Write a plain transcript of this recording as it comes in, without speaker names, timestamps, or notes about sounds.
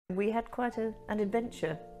We had quite an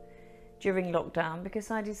adventure during lockdown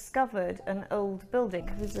because I discovered an old building.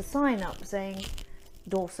 There was a sign up saying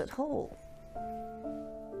Dorset Hall.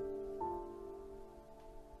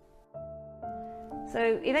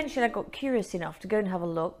 So eventually I got curious enough to go and have a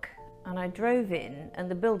look, and I drove in, and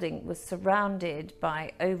the building was surrounded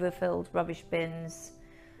by overfilled rubbish bins,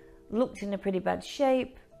 looked in a pretty bad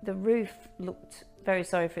shape, the roof looked very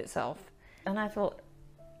sorry for itself, and I thought,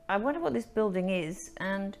 I wonder what this building is.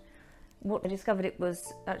 And what I discovered, it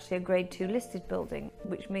was actually a grade 2 listed building,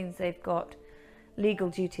 which means they've got legal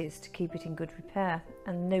duties to keep it in good repair,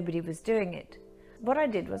 and nobody was doing it. What I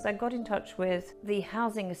did was I got in touch with the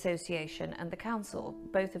Housing Association and the council,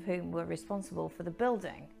 both of whom were responsible for the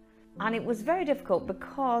building. And it was very difficult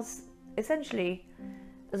because essentially,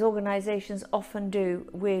 as organisations often do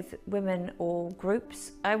with women or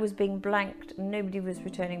groups, I was being blanked, nobody was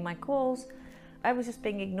returning my calls. I was just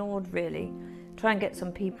being ignored, really, try and get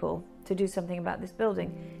some people to do something about this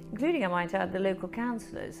building, including, I might add, the local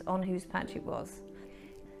councillors on whose patch it was.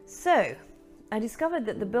 So I discovered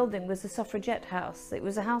that the building was a suffragette house. It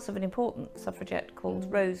was a house of an important suffragette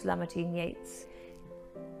called Rose Lamartine Yates.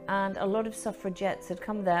 And a lot of suffragettes had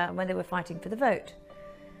come there when they were fighting for the vote.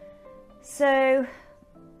 So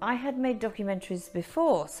I had made documentaries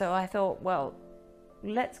before, so I thought, well,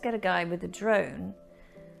 let's get a guy with a drone.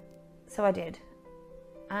 So I did.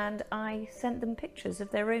 And I sent them pictures of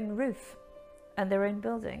their own roof and their own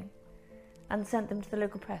building and sent them to the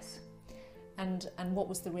local press. And what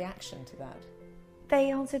was the reaction to that? They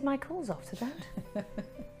answered my calls after that.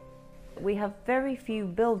 We have very few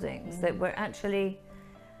buildings that were actually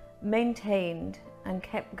maintained and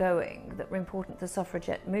kept going that were important to the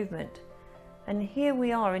suffragette movement. And here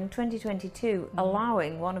we are in 2022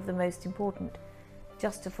 allowing one of the most important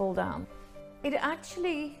just to fall down. It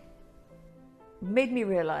actually made me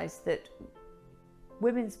realise that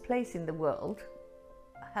women's place in the world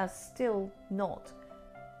has still not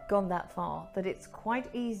gone that far, that it's quite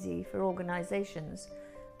easy for organisations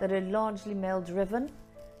that are largely male driven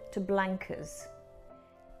to blank us.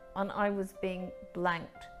 And I was being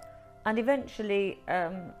blanked. And eventually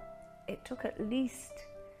it took at least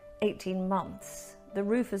 18 months. The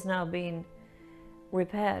roof has now been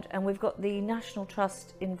repaired and we've got the National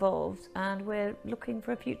Trust involved, and we're looking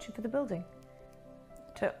for a future for the building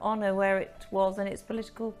to honour where it was in its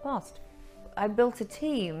political past. I built a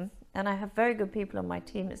team, and I have very good people on my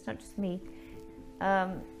team, it's not just me.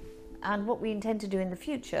 And what we intend to do in the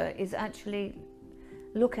future is actually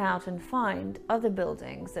look out and find other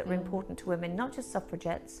buildings that were important to women, not just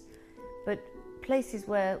suffragettes, but places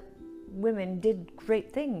where women did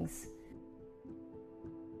great things.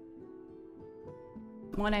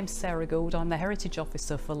 My name's Sarah Gould. I'm the Heritage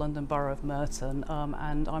Officer for London Borough of Merton,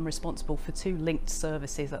 and I'm responsible for two linked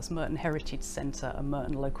services, that's Merton Heritage Centre and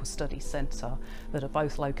Merton Local Studies Centre, that are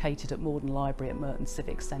both located at Morden Library at Merton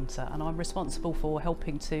Civic Centre, and I'm responsible for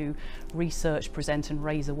helping to research, present and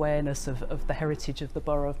raise awareness of the heritage of the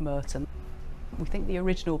Borough of Merton. We think the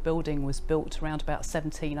original building was built around about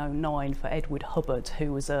 1709 for Edward Hubbard,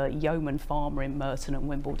 who was a yeoman farmer in Merton and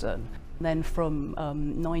Wimbledon. Then from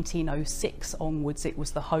 1906 onwards, it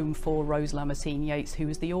was the home for Rose Lamartine Yates, who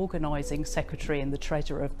was the organising secretary and the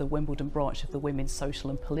treasurer of the Wimbledon branch of the Women's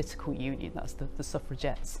Social and Political Union, that's the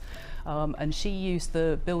suffragettes. And she used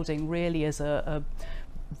the building really as a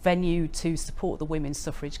venue to support the women's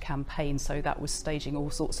suffrage campaign, so that was staging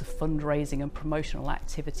all sorts of fundraising and promotional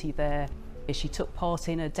activity there. She took part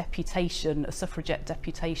in a deputation, a suffragette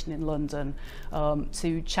deputation in London,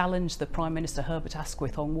 to challenge the Prime Minister Herbert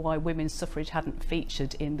Asquith on why women's suffrage hadn't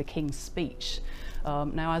featured in the King's speech.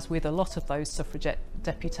 Now, as with a lot of those suffragette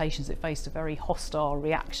deputations, it faced a very hostile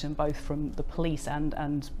reaction both from the police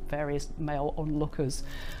and various male onlookers.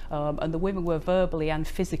 And the women were verbally and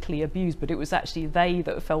physically abused, but it was actually they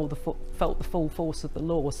that felt the full force of the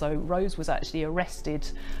law. So Rose was actually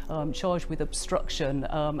arrested, charged with obstruction,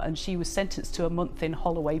 and she was sentenced to a month in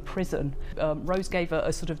Holloway prison. Rose gave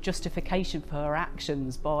a sort of justification for her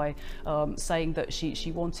actions by saying that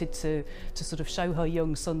she wanted to sort of show her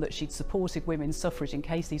young son that she'd supported women's suffrage in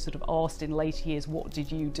case he sort of asked in later years, what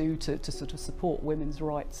did you do to sort of support women's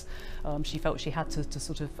rights? She felt she had to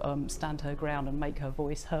sort of stand her ground and make her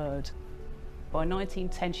voice heard. By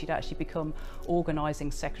 1910 she'd actually become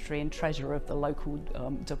organising secretary and treasurer of the local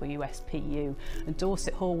WSPU, and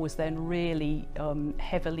Dorset Hall was then really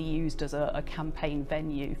heavily used as a campaign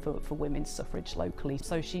venue for women's suffrage locally.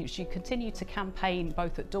 So she continued to campaign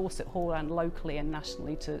both at Dorset Hall and locally and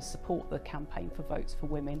nationally to support the campaign for votes for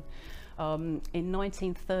women. In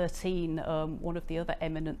 1913, one of the other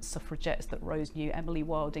eminent suffragettes that Rose knew, Emily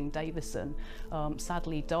Wilding Davison,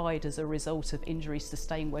 sadly died as a result of injuries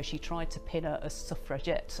sustained where she tried to pin a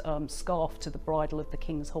suffragette scarf to the bridle of the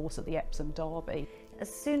King's horse at the Epsom Derby.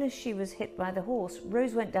 As soon as she was hit by the horse,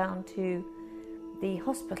 Rose went down to the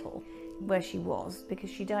hospital where she was,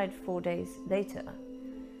 because she died 4 days later,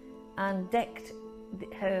 and decked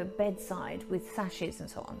her bedside with sashes and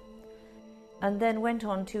so on, and then went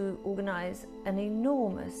on to organise an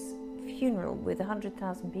enormous funeral with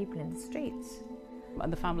 100,000 people in the streets.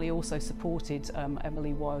 And the family also supported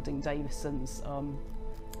Emily Wilding Davison's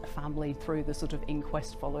family through the sort of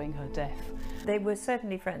inquest following her death. They were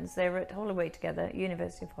certainly friends. They were at Holloway together,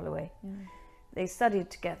 University of Holloway. They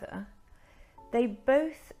studied together. They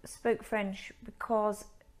both spoke French because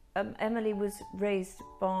Emily was raised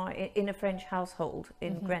in a French household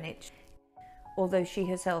in Greenwich, although she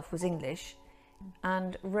herself was English,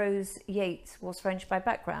 and Rose Yates was French by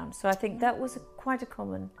background. So I think that was quite a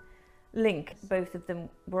common link. Both of them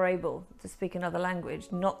were able to speak another language,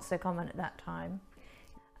 not so common at that time.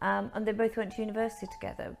 And they both went to university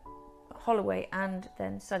together, Holloway, and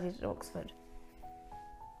then studied at Oxford.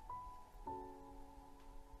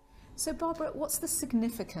 So Barbara, what's the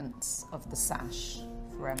significance of the sash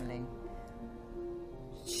for Emily?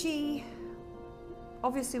 She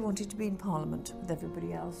obviously wanted to be in Parliament with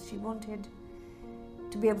everybody else. She wanted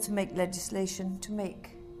to be able to make legislation to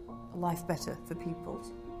make life better for people.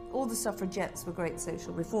 All the suffragettes were great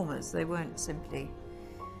social reformers. They weren't simply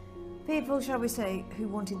people, shall we say, who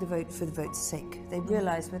wanted the vote for the vote's sake. They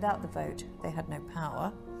realised without the vote they had no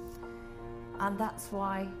power, and that's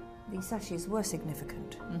why the sashes were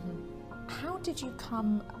significant. How did you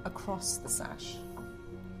come across the sash?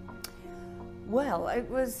 Well, it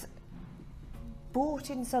was bought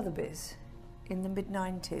in Sotheby's in the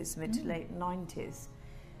mid-90s, mid to late 90s.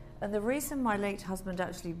 And the reason my late husband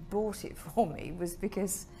actually bought it for me was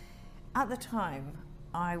because at the time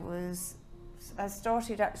I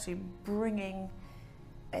started actually bringing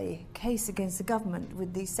a case against the government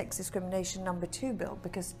with the Sex Discrimination No. 2 bill,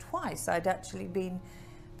 because twice I'd actually been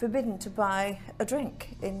forbidden to buy a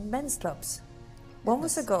drink in men's clubs. One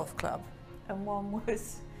was a golf club and one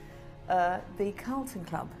was the Carlton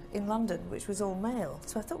Club in London, which was all male.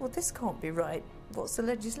 So I thought, well, this can't be right. What's the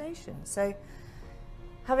legislation? So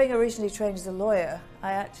having originally trained as a lawyer,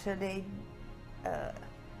 I actually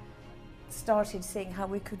started seeing how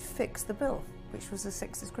we could fix the bill, which was the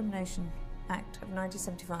Sex Discrimination Act of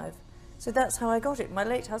 1975. So that's how I got it. My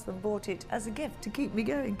late husband bought it as a gift to keep me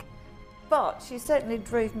going. But she certainly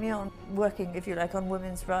drove me on, working, if you like, on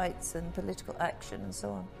women's rights and political action and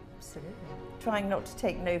so on. Absolutely. Trying not to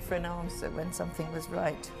take no for an answer when something was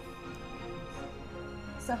right.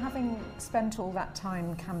 So having spent all that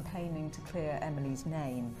time campaigning to clear Emily's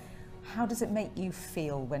name, how does it make you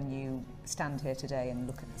feel when you stand here today and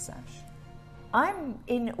look at the sash? I'm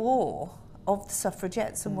in awe of the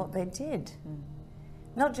suffragettes and what they did.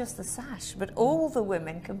 Not just the sash, but all the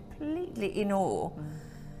women completely in awe.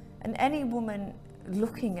 And any woman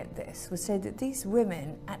looking at this would say that these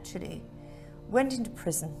women actually went into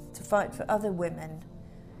prison to fight for other women,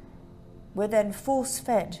 were then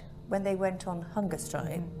force-fed when they went on hunger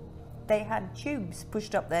strike. They had tubes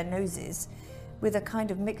pushed up their noses with a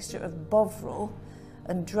kind of mixture of Bovril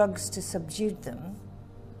and drugs to subdue them.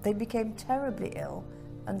 They became terribly ill,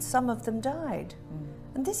 and some of them died.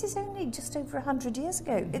 And this is only just over 100 years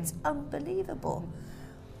ago. It's unbelievable.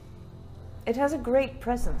 It has a great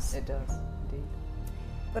presence. It does, indeed.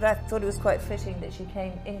 But I thought it was quite fitting that she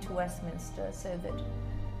came into Westminster so that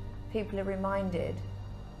people are reminded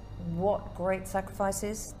what great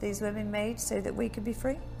sacrifices these women made so that we could be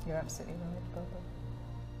free. You're absolutely right, Barbara.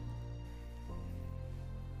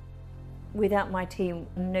 Without my team,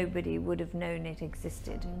 nobody would have known it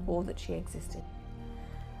existed or that she existed.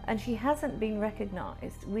 And she hasn't been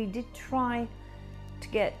recognised. We did try to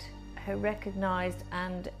get her recognised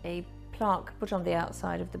and a plaque put on the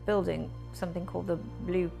outside of the building, something called the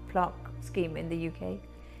Blue Plaque Scheme in the UK.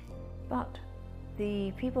 But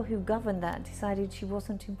the people who governed that decided she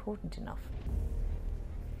wasn't important enough.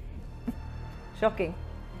 Shocking.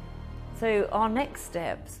 So our next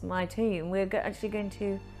steps, my team, we're actually going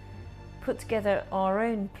to put together our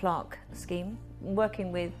own plaque scheme,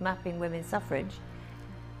 working with Mapping Women's Suffrage,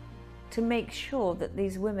 to make sure that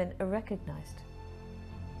these women are recognised.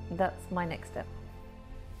 That's my next step.